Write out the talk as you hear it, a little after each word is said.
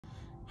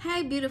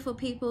Hey beautiful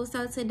people,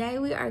 so today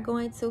we are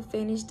going to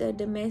finish the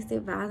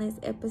domestic violence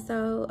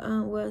episode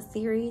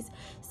series.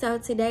 So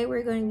today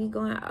we're going to be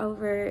going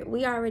over,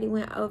 we already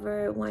went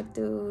over 1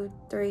 through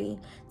 3.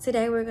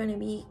 Today we're going to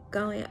be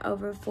going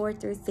over 4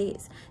 through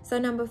 6. So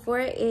number 4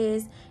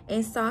 is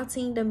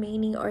insulting,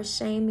 demeaning, or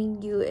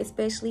shaming you,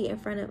 especially in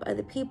front of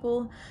other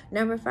people.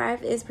 Number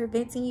 5 is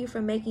preventing you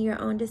from making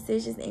your own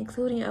decisions,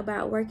 including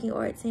about working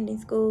or attending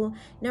school.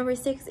 Number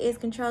 6 is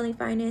controlling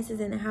finances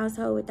in the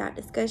household without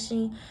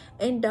discussion.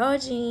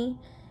 Indulging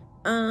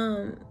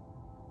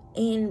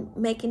in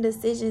making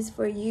decisions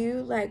for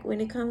you, like when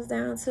it comes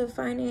down to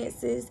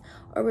finances,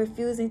 or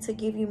refusing to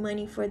give you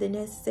money for the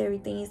necessary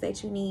things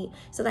that you need.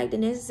 So like the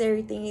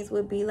necessary things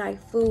would be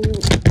like food.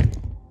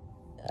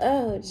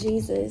 Oh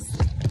Jesus,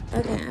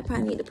 okay, I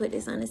probably need to put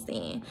this on the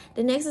stand.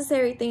 The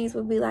necessary things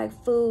would be like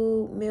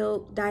food,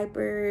 milk,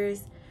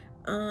 diapers,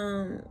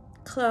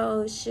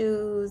 clothes,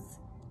 shoes,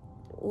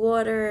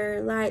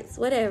 water, lights,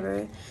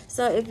 whatever.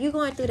 So if you're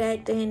going through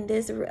that, then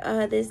this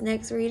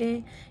next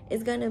reading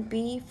is gonna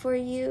be for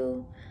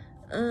you.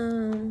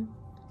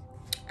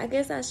 I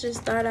guess I should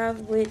start off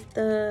with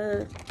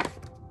the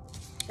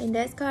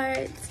index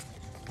cards.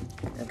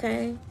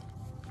 Okay,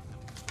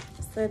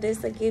 so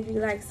this will give you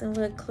like some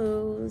little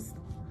clues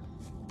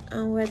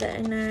on whether or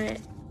not,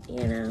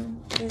 you know,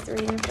 this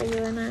reading for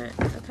you or not.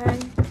 Okay.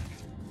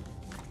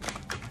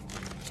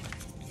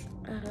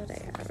 Oh, they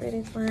got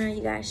really fun.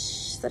 You got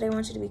so they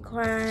want you to be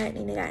quiet,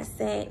 and they got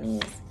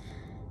sadness,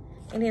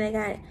 and then they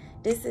got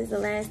this is the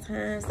last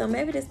time. So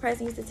maybe this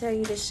person used to tell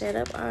you to shut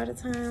up all the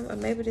time, or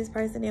maybe this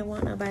person didn't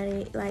want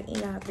nobody like in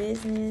your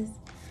business,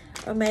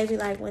 or maybe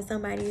like when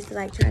somebody used to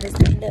like try to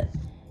stand up.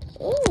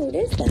 Ooh,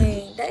 this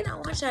thing, they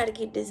don't want y'all to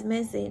get this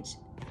message.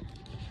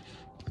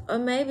 Or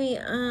maybe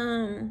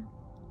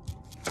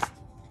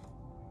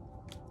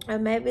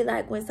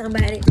like when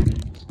somebody,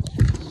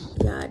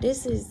 y'all,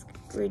 this is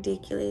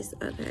ridiculous.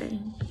 Okay,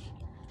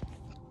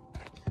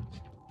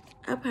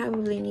 I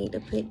probably need to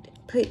put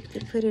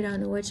it on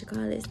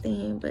the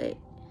stand, but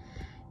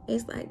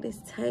it's like this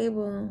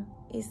table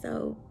is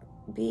so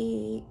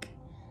big.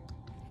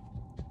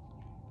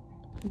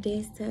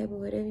 This table,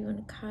 whatever you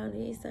want to call it,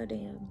 is so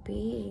damn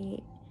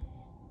big.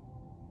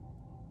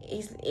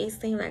 It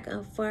seems like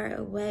I'm far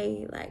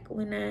away. Like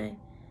when I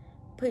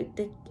put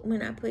the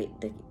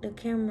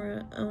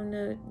camera on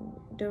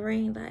the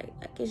ring, like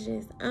it's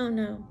just, I don't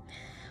know.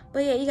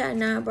 But yeah, you got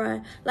nah,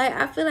 bruh. Like,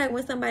 I feel like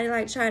when somebody,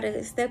 like, try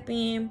to step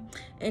in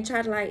and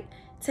try to, like,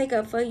 take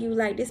up for you,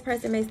 like, this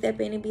person may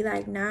step in and be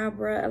like, nah,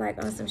 bruh, like,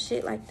 on some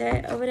shit like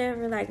that or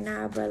whatever. Like,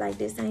 nah, bruh, like,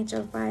 this ain't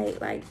your fight.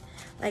 Like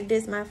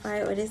this my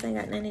fight, or this ain't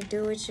got nothing to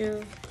do with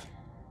you.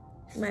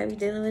 You might be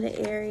dealing with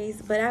an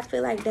Aries. But I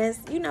feel like that's,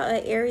 you know,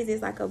 an Aries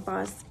is, like, a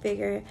boss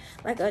figure,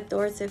 like, an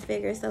authoritative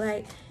figure. So,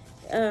 like,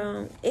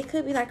 it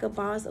could be, like, a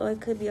boss, or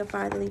it could be a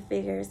fatherly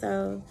figure.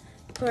 So,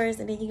 course,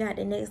 and then you got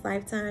the next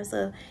lifetime.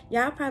 So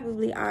y'all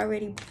probably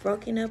already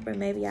broken up, or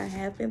maybe y'all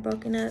have been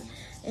broken up.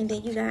 And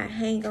then you got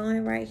hang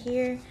on right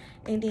here,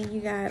 and then you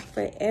got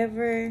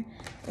forever,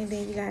 and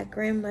then you got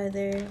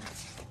grandmother,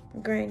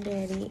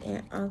 granddaddy,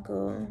 and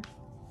uncle.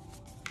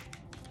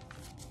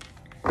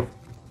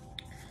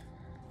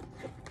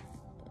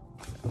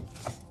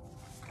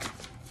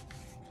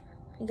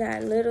 You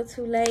got a little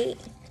too late.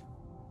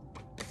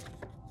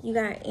 You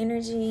got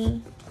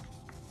energy.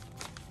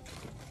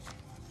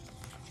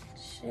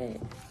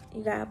 Shit.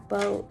 You got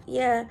both.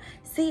 Yeah.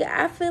 See,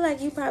 I feel like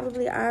you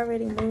probably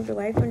already moved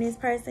away from this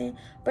person,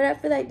 but I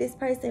feel like this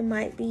person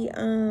might be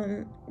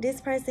pulling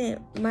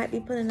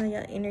on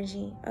your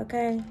energy,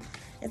 okay?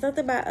 It's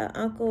something about an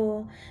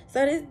uncle.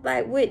 So this,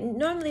 like,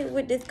 normally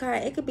with this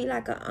card, it could be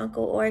like an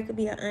uncle, or it could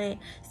be an aunt.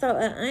 So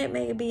an aunt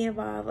may be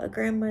involved, a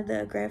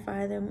grandmother, a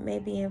grandfather may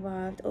be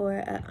involved, or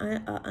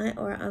an aunt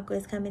or an uncle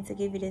is coming to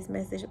give you this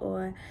message,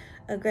 or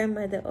a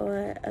grandmother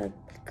or a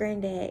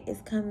granddad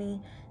is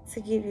coming to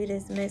give you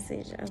this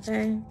message,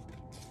 okay?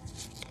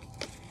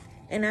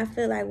 And I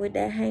feel like with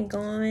that hang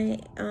on,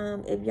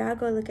 if y'all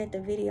go look at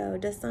the video,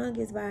 the song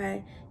is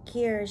by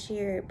Kiara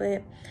Sheard,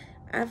 but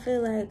I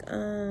feel like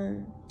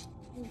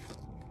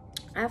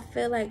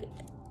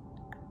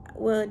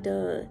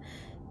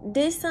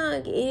this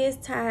song is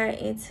tied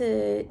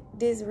into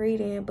this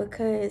reading,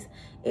 because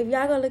if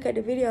y'all go look at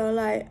the video,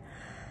 like,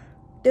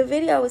 the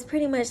video was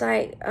pretty much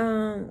like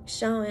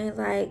showing,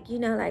 like, you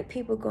know, like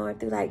people going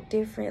through like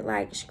different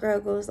like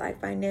struggles,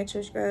 like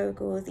financial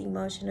struggles,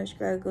 emotional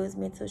struggles,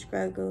 mental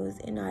struggles,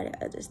 and all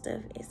that other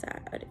stuff inside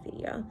of the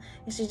video.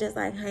 And she's just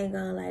like, hang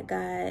on, like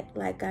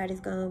God is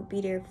gonna be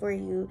there for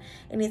you.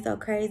 And it's so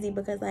crazy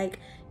because like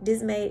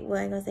this I ain't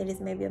gonna say this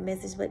may be a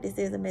message, but this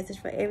is a message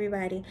for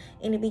everybody.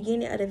 In the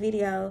beginning of the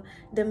video,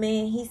 the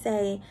man, he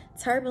say,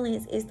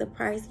 turbulence is the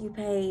price you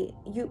pay.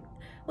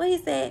 What he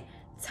said?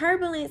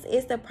 Turbulence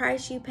is the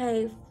price you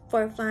pay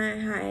for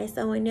flying high.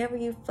 So whenever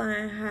you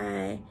flying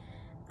high,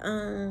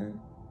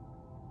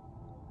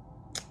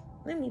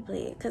 let me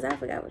play it because I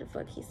forgot what the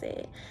fuck he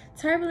said.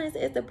 Turbulence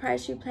is the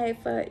price you pay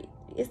for.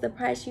 It's the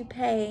price you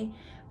pay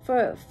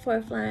for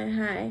flying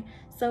high.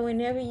 So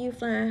whenever you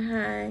flying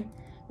high,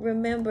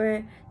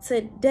 remember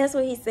to, that's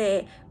what he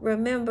said,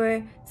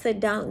 remember to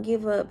don't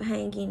give up,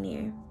 hang in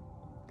there.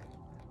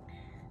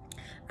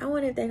 I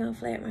wonder if they're gonna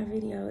flag my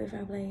video if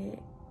I play it.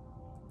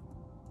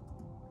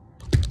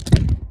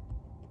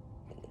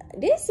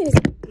 This is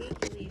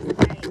ridiculous.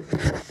 Like,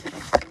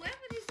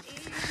 whoever this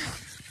is,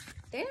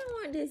 they don't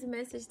want this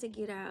message to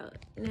get out.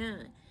 Now,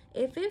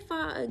 if it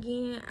fall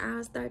again,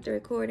 I'll start the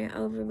recording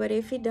over. But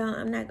if it don't,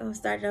 I'm not gonna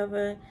start it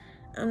over.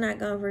 I'm not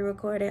gonna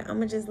re-record it. I'm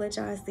gonna just let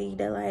y'all see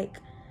that, like,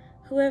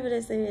 whoever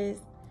this is,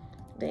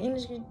 the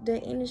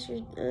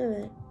industry.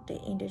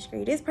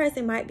 This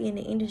person might be in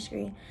the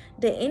industry.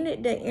 The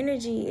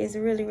energy is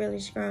really, really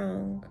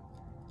strong.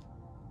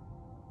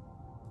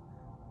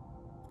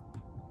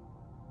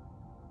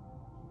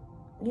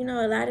 You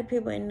know, a lot of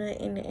people in the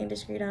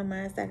industry don't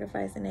mind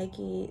sacrificing their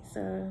kids,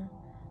 so.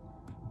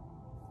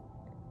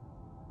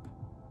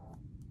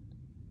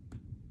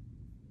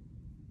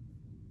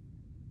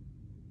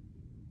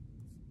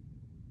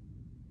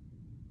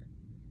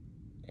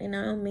 And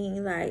I don't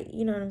mean, like,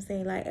 you know what I'm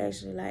saying, like,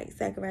 actually, like,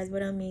 sacrifice,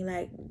 but I mean,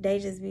 like, they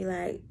just be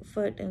like,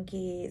 fuck them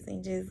kids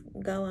and just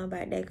go on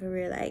about their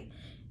career. Like,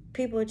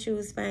 people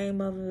choose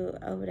fame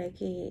over their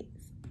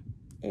kids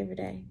every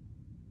day.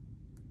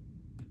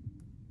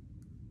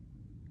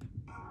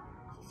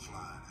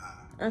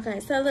 Okay,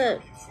 so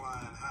look,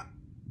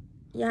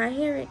 y'all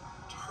hear it?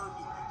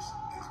 Turbulence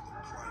is the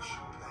price you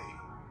pay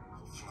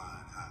for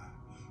flying high.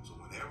 So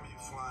whenever you're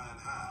flying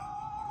high,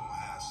 you're gonna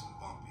have some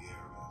bumpy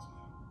areas.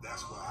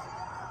 That's why I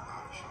want to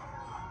admonish you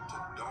to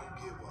don't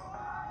give up,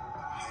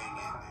 hang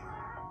in there.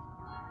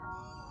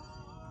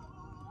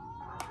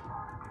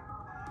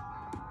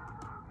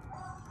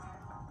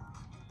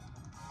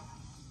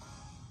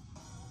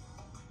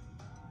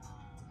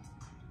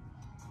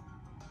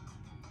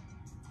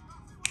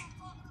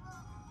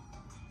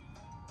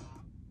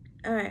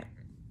 All right,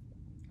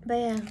 but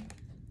yeah,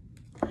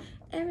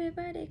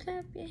 everybody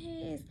clap your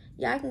hands.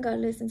 Y'all can go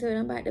listen to it.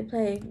 I'm about to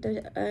play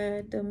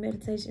the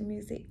meditation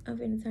music. I'm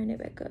finna turn it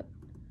back up.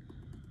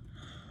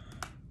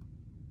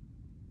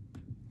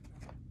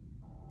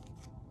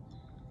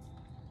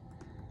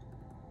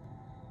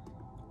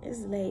 It's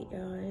late,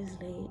 y'all. It's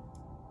late.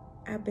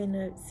 I've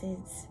been up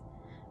since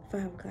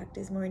 5 o'clock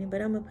this morning,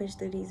 but I'm gonna push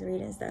through these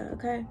readings though,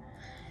 okay?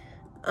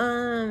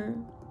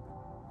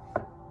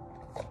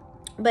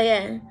 But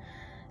yeah,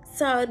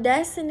 so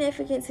that's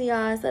significant to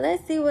y'all. So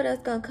let's see what else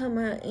gonna come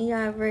out in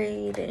y'all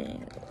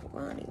reading. I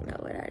don't even know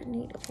what I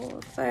need to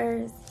pull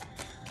first.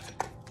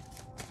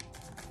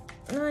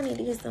 No, I need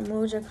to get some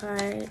Moja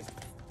cards.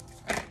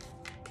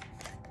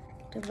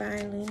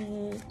 Divine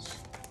lineage.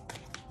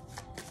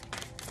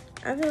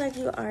 I feel like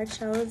you are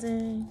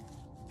chosen.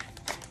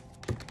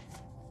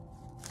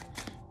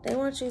 They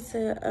want you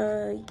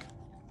to,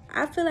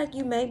 I feel like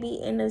you may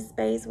be in a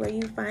space where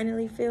you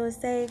finally feel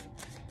safe,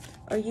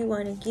 or you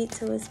want to get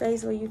to a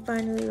space where you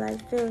finally,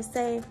 like, feel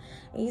safe.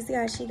 And you see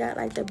how she got,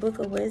 like, the book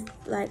of wisdom,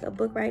 like, a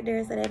book right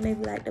there, so that may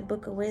be, like, the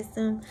book of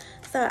wisdom.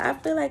 So I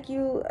feel like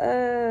you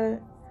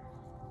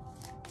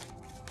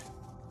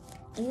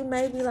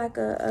may be like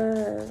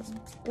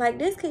like,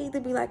 this could either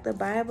be like the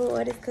Bible,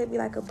 or this could be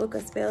like a book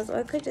of spells, or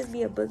it could just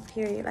be a book,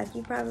 period. Like,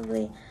 you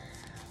probably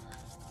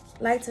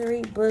like to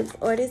read books,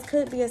 or this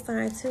could be a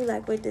sign too,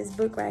 like with this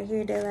book right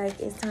here, that, like,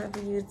 it's time for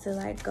you to,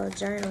 like, go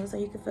journal, so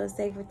you can feel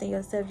safe within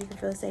yourself, you can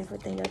feel safe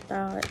within your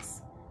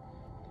thoughts.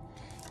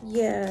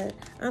 Yeah,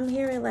 I'm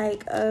hearing,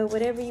 like,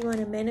 whatever you want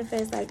to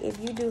manifest, like, if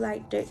you do,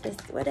 like,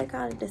 what they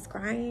call it,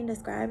 describing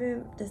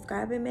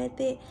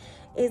method,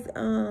 it's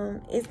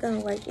gonna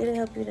work. It'll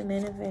help you to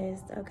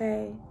manifest,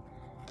 okay?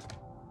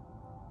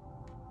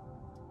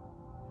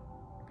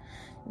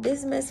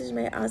 This message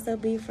may also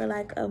be for,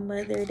 like, a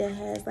mother that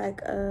has,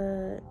 like,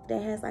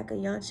 a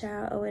young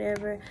child or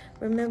whatever.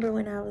 Remember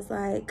when I was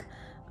like,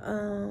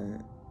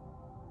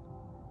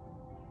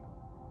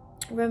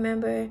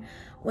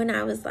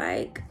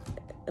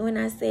 when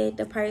I said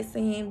the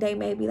person, they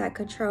may be, like,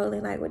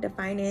 controlling, like, with the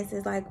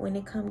finances, like, when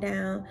it come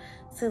down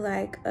to,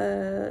 like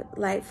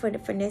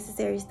for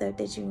necessary stuff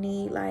that you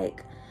need,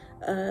 like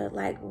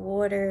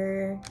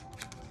water,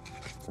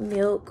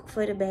 milk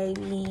for the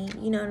baby,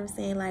 you know what I'm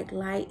saying, like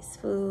lights,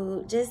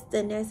 food, just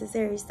the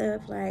necessary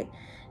stuff. Like,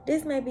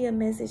 this may be a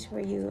message for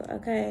you,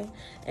 okay?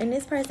 And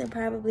this person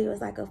probably was,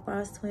 like, a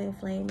false twin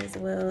flame as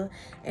well.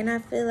 And I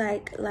feel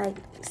like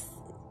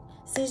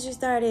since you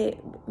started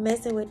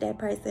messing with that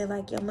person,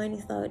 like, your money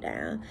slowed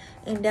down,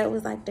 and that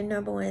was, like, the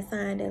 #1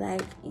 sign that,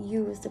 like,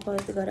 you were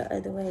supposed to go the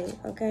other way,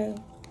 okay?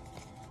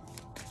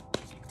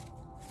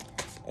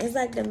 It's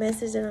like the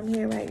message that I'm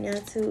hearing right now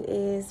too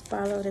is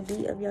follow the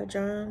beat of your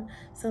drum.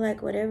 So,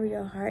 like, whatever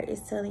your heart is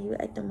telling you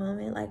at the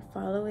moment, like,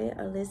 follow it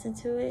or listen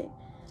to it,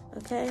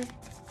 okay?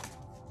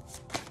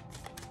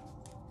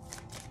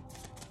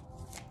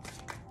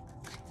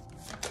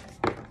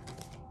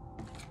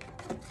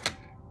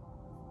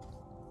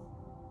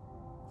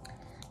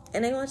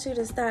 And they want you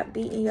to stop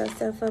beating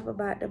yourself up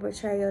about the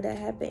betrayal that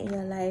happened in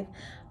your life.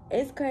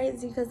 It's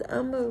crazy because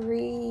I'm going to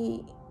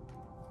read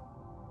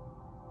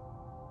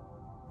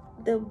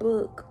the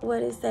book,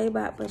 what it say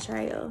about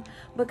betrayal,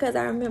 because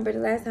I remember the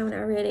last time when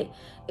I read it,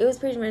 it was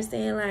pretty much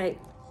saying like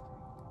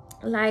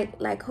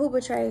who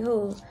betrayed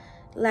who,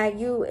 like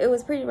you. It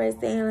was pretty much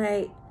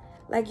saying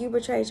like you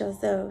betrayed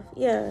yourself.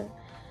 Yeah.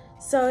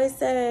 So it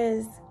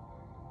says,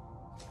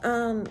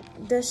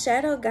 the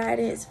shadow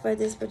guidance for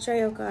this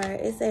betrayal card.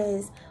 It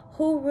says,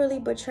 who really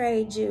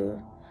betrayed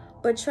you?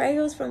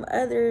 Betrayals from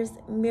others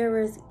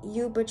mirrors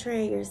you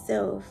betraying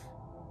yourself.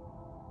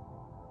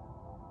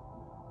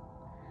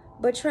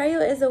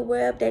 Betrayal is a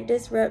web that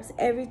disrupts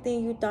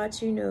everything you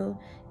thought you knew.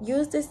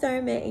 Use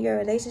discernment in your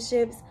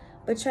relationships.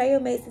 Betrayal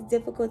makes it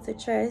difficult to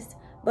trust,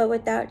 but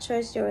without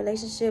trust, your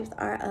relationships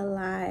are a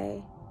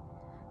lie.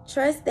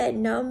 Trust that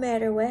no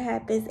matter what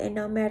happens and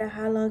no matter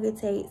how long it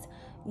takes,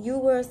 you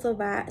will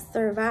survive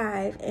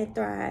and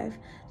thrive.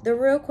 The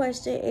real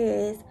question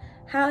is,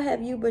 how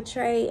have you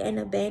betrayed and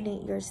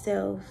abandoned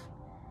yourself?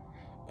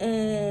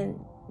 And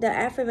the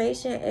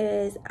affirmation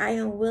is, I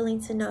am willing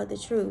to know the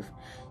truth.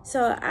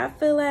 So I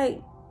feel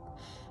like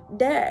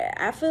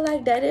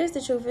that is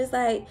the truth. It's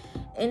like,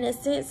 in a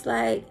sense,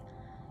 like,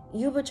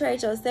 you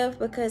betrayed yourself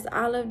because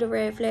all of the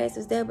red flags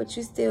was there, but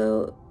you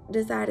still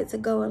decided to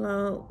go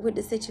along with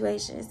the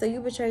situation. So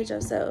you betrayed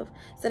yourself.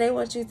 So they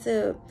want you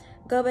to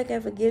go back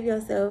and forgive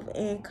yourself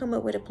and come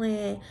up with a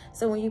plan.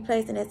 So when you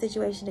place in that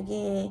situation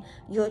again,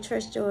 you'll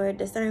trust your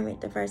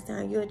discernment the first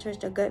time. You'll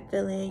trust your gut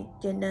feeling,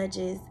 your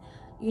nudges,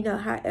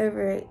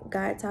 however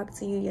God talked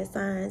to you, your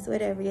signs,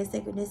 whatever, your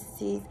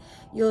synchronicities.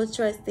 You'll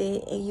trust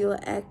it and you'll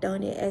act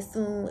on it as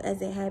soon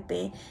as it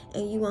happens.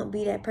 And you won't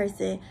be that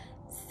person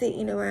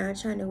sitting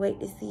around trying to wait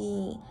to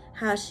see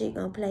how shit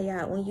gonna play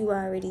out when you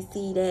already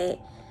see that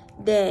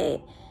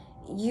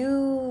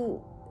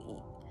you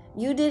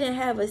didn't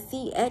have a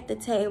seat at the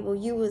table.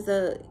 You was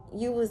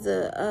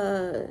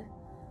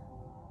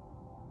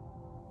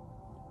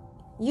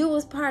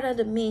part of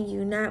the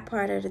menu, not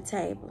part of the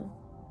table.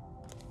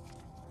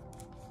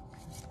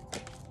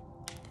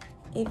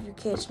 If you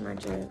catch my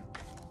drift.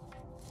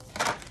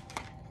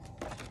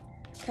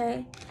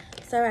 Okay?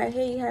 So right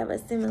here you have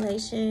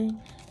assimilation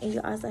and you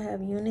also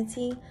have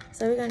unity.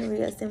 So we're going to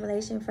read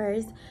assimilation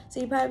first. So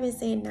you've probably been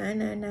seeing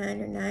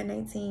 999 or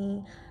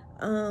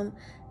 919.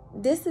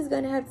 This is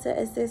going to help to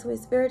assist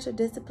with spiritual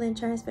discipline,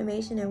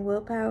 transformation, and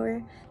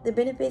willpower. The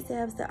benefits: it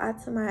helps to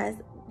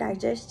optimize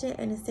digestion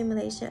and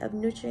assimilation of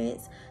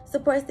nutrients,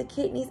 supports the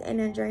kidneys and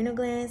adrenal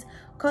glands,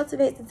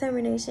 cultivates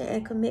determination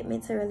and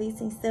commitment to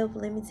releasing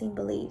self-limiting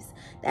beliefs.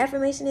 The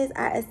affirmation is,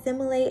 I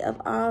assimilate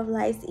of all of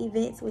life's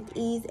events with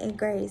ease and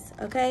grace.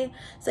 Okay,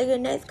 so your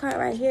next card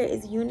right here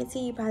is unity.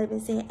 You've probably been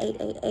seeing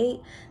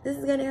 888. This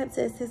is going to help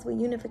to assist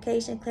with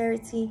unification,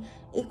 clarity,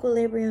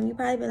 equilibrium. You've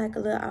probably been like a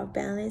little off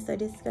balance, so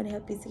this is going to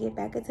help you to get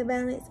back into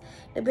balance.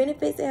 The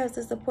benefits: it helps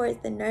to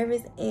support the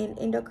nervous and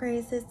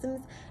endocrine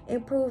systems,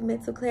 improve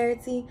mental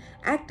clarity,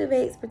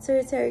 activates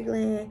pituitary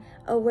gland,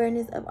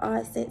 awareness of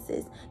all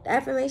senses. The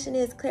affirmation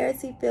is,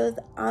 clarity fills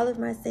all of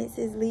my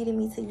senses, leading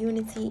me to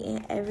unity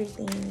in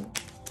everything.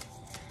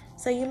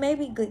 So you may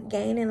be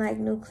gaining like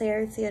new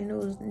clarity or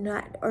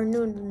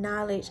new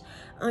knowledge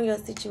on your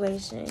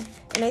situation,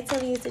 and they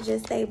tell you to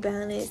just stay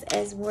balanced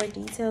as more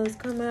details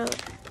come out.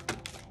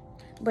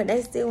 But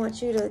they still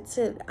want you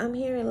to I'm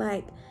hearing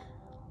like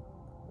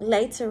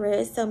lay to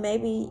rest. So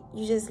maybe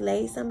you just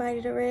lay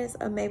somebody to rest,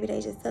 or maybe they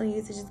just telling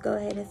you to just go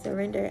ahead and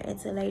surrender and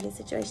to lay the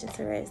situation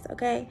to rest.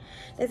 Okay,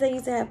 they tell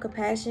you to have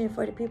compassion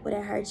for the people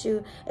that hurt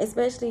you,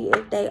 especially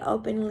if they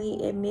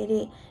openly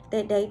admitted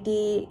that they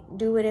did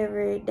do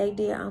whatever they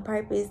did on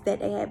purpose,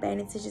 that they had bad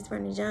intentions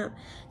from the jump.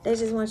 They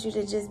just want you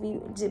to just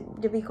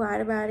be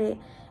quiet about it.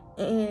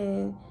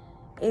 And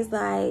it's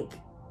like,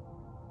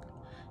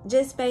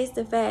 just face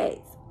the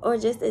facts, or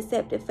just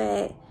accept the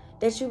fact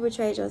that you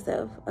betrayed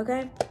yourself.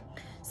 Okay,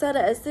 so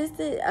the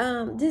assistant,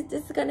 this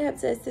is gonna help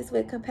to assist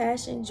with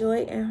compassion,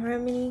 joy, and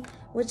harmony,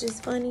 which is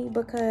funny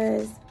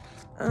because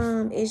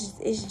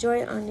it's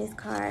joy on this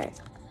card.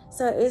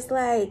 So it's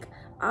like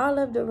all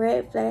of the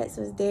red flags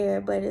was there,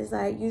 but it's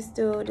like you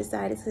still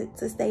decided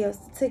to stay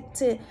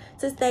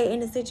in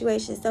the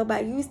situation. So by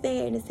you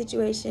staying in the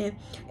situation,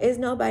 it's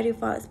nobody's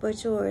fault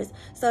but yours.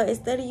 So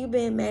instead of you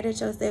being mad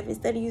at yourself,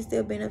 instead of you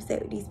still being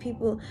upset with these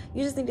people,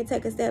 you just need to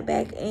take a step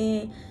back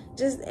and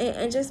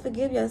just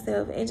forgive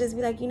yourself and just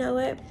be like, you know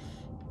what,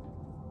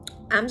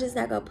 I'm just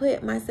not going to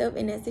put myself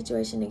in that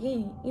situation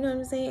again. You know what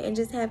I'm saying? And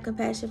just have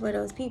compassion for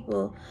those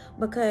people,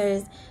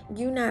 because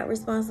you're not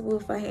responsible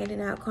for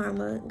handing out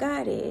karma.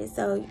 God is.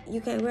 So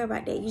you can't worry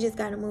about that. You just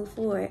got to move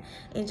forward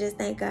and just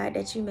thank God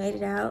that you made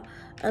it out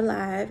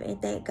alive,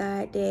 and thank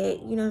God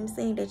that, you know what I'm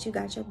saying, that you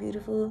got your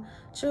beautiful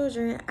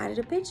children out of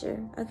the picture.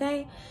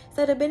 Okay?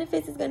 So the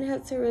benefits is going to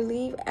help to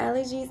relieve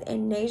allergies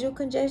and nasal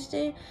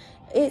congestion.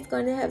 It's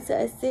going to help to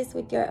assist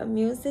with your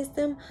immune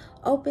system,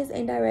 opens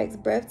and directs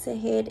breath to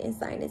head and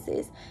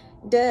sinuses.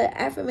 The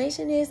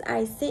affirmation is,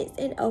 I sense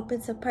and open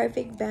to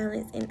perfect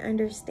balance and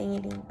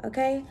understanding.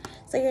 Okay,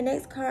 so your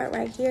next card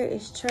right here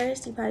is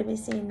trust. You've probably been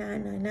seeing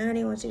 999.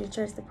 They want you to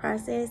trust the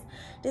process.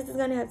 This is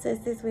going to help to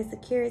assist with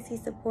security,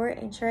 support,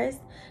 and trust.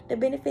 The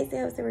benefits: it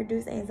helps to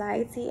reduce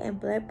anxiety and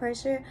blood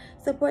pressure,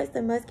 supports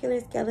the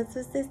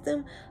musculoskeletal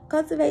system,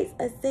 cultivates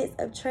a sense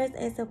of trust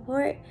and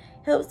support,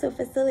 helps to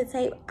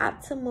facilitate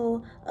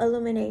optimal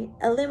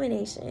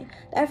elimination.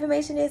 The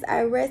affirmation is,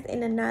 I rest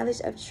in the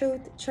knowledge of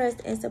truth,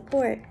 trust, and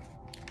support.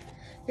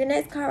 Your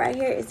next card right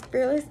here is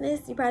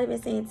fearlessness. You've probably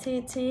been saying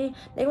 10-10.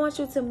 They want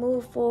you to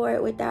move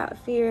forward without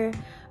fear.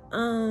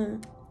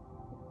 And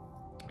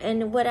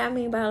what I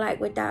mean by like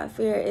without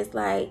fear is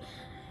like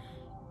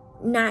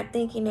not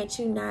thinking that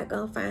you're not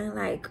gonna find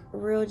like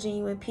real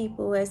genuine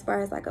people as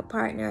far as like a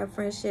partner, a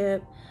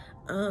friendship,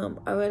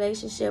 a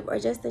relationship, or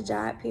just a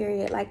job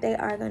period. Like, they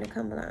are going to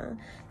come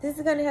along. This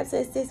is going to help to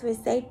assist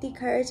with safety,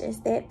 courage, and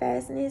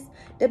steadfastness.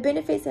 The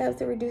benefits: help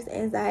to reduce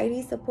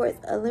anxiety, supports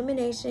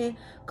elimination,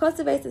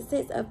 cultivates a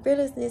sense of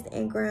fearlessness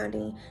and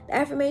grounding. The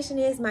affirmation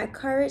is, my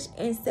courage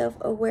and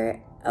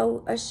self-aware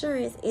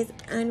assurance is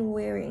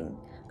unwavering.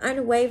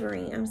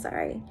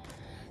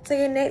 So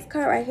your next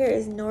card right here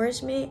is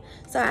nourishment.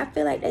 So I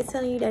feel like they're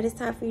telling you that it's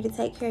time for you to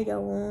take care of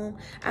your womb.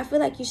 I feel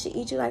like you should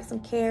eat you like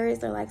some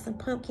carrots or like some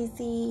pumpkin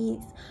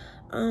seeds,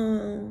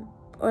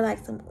 or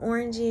like some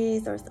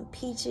oranges or some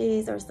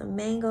peaches or some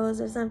mangoes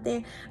or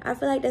something. I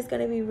feel like that's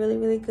going to be really,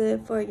 really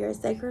good for your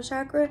sacral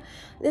chakra.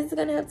 This is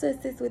going to help to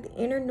assist with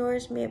inner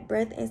nourishment,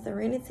 breath, and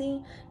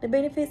serenity. The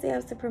benefits: it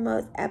helps to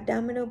promote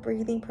abdominal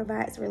breathing,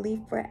 provides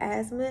relief for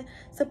asthma,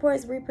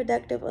 supports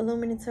reproductive,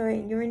 illuminatory,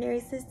 and urinary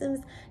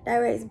systems,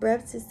 directs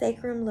breath to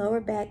sacrum,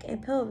 lower back,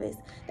 and pelvis.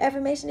 The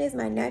affirmation is,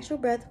 my natural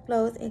breath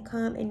flows in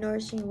calm and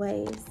nourishing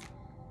waves.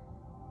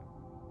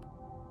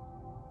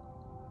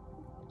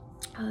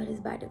 Oh, this is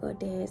about to go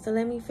dead. So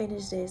let me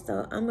finish this.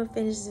 So I'm going to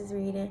finish this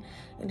reading,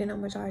 and then I'm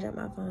going to charge up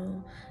my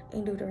phone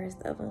and do the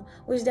rest of them.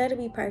 Which that'll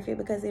be perfect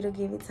because it'll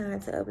give you time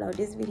to upload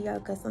this video.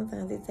 Because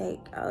sometimes it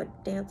takes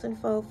damn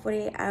 24,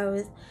 48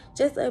 hours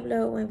just to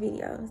upload one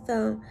video.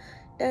 So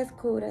that's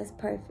cool. That's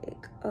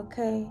perfect.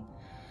 Okay.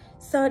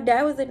 So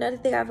that was another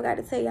thing I forgot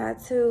to tell y'all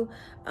too.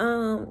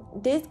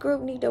 This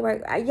group need to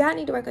work. Y'all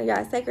need to work on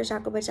y'all sacral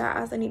chakra, but y'all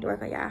also need to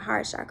work on y'all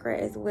heart chakra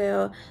as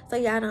well. So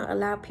y'all don't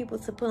allow people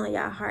to pull on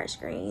y'all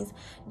heartstrings.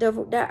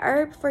 The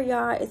herb for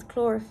y'all is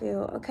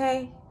chlorophyll.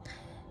 Okay.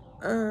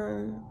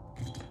 All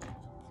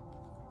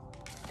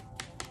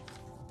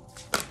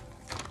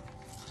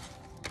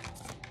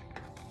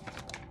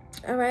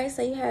right.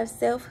 So you have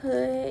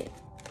selfhood.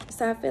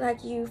 So I feel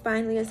like you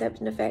finally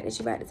accepting the fact that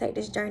you're about to take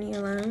this journey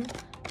alone.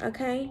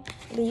 Okay,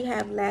 and then you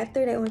have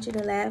laughter. They want you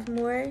to laugh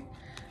more.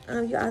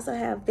 You also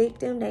have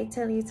victim. They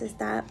telling you to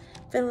stop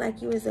feeling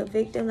like you was a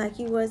victim, like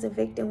you was a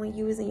victim when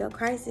you was in your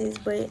crisis,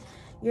 but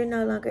you're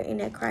no longer in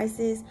that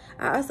crisis.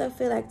 I also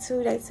feel like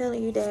too, they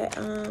telling you that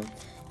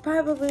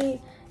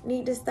probably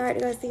need to start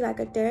to go see like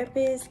a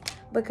therapist,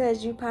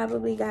 because you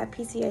probably got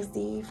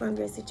PTSD from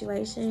your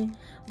situation.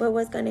 But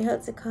what's going to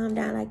help to calm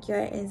down like your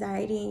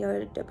anxiety and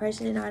your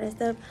depression and all that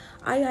stuff,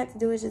 all you have to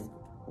do is just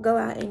go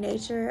out in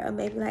nature, or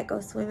maybe like go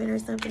swimming or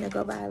something, or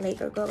go by a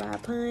lake or go by a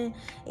pond,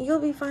 and you'll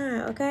be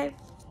fine. Okay,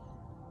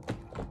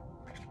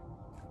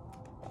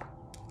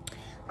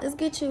 let's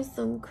get you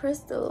some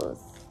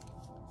crystals,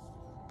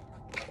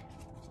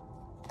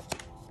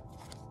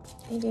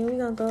 and then we're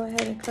gonna go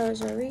ahead and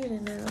close your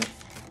reading now.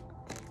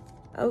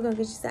 Oh, we're gonna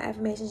get you some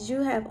affirmations.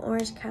 You have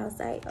orange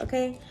calcite.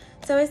 Okay,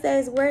 so it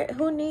says,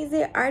 who needs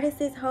it? Artist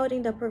is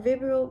holding the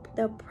proverbial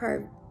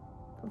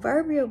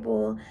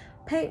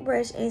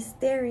paintbrush and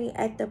staring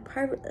at the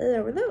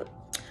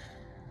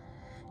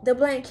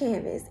blank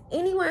canvas.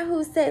 Anyone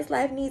who says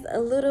life needs a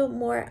little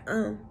more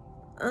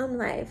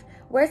life.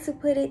 Where to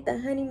put it: the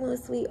honeymoon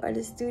suite or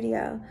the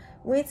studio.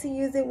 When to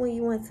use it: when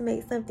you want to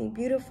make something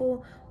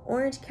beautiful.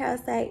 Orange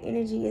calcite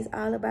energy is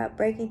all about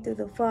breaking through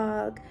the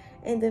fog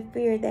and the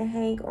fear that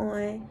hang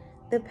on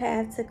the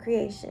path to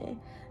creation.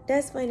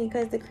 That's funny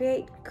because the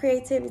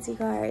creativity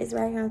card is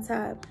right here on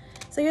top.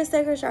 So your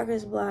sacral chakra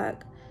is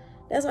blocked.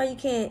 That's why you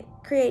can't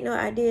create no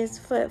ideas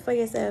for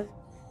yourself,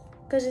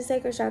 because your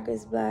sacral chakra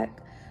is blocked.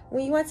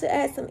 When you want to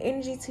add some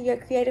energy to your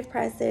creative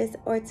process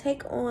or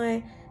take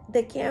on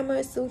the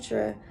Kama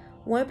Sutra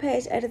one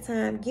page at a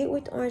time, get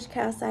with orange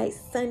calcite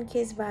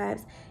sun-kissed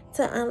vibes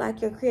to unlock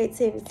your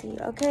creativity.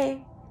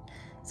 Okay,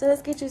 so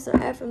let's get you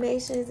some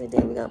affirmations, and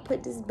then we're going to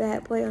put this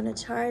bad boy on the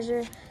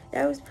charger.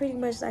 That was pretty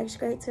much like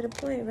straight to the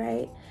point,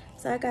 right?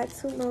 So I got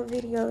 2 more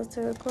videos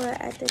to record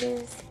after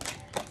this.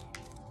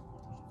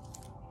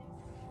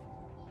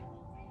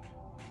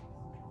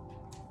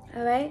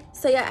 All right,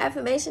 so your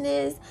affirmation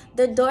is,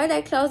 the door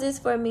that closes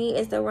for me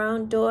is the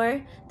wrong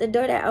door. The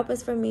door that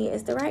opens for me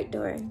is the right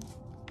door.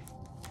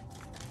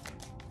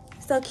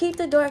 So keep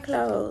the door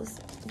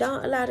closed.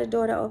 Don't allow the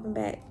door to open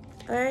back.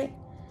 All right.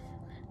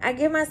 I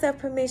give myself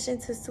permission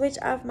to switch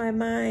off my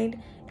mind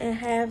and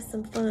have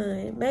some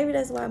fun. Maybe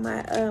that's why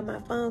my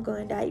phone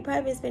going to die. You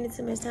probably been spending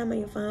too much time on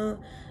your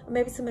phone, or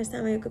maybe too much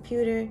time on your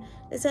computer.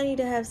 They're telling you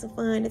to have some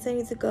fun. They're telling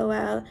you to go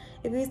out.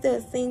 If you're still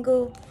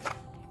single,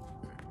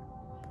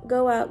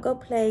 go out, go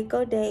play,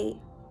 go date.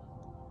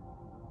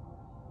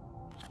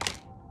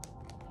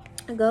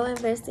 Go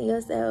invest in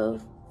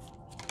yourself.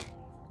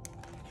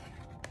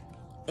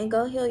 And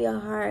go heal your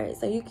heart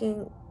so you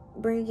can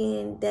bring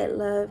in that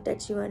love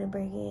that you want to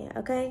bring in,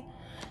 okay?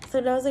 So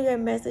those are your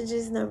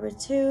messages. Number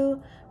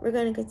 2, we're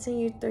going to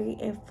continue 3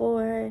 and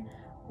 4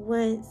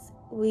 once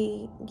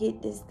we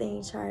get this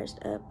thing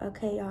charged up,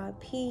 okay, y'all?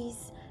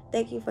 Peace.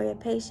 Thank you for your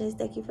patience.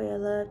 Thank you for your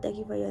love. Thank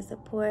you for your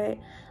support.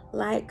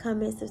 Like,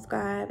 comment,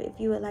 subscribe. If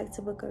you would like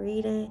to book a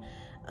reading,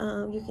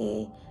 you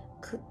can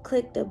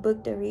click the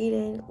book the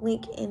reading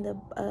link in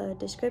the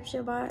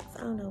description box.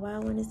 I don't know why I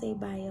want to say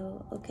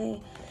bio,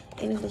 okay?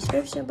 In the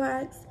description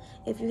box.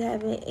 If you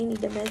have any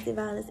domestic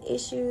violence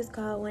issues,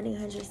 call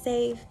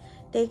 1-800-SAFE.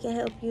 They can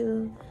help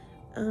you.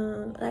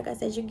 Like I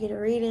said, you get a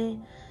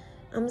reading.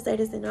 I'm gonna say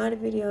this in all the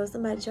videos.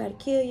 Somebody try to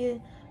kill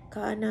you,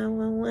 call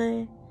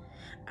 911.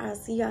 I'll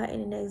see y'all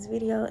in the next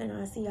video, and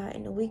I'll see y'all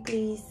in the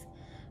weeklies.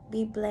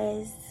 Be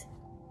blessed.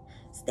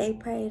 Stay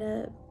prayed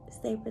up.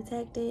 Stay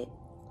protected.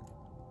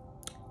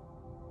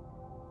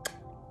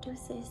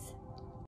 Deuces.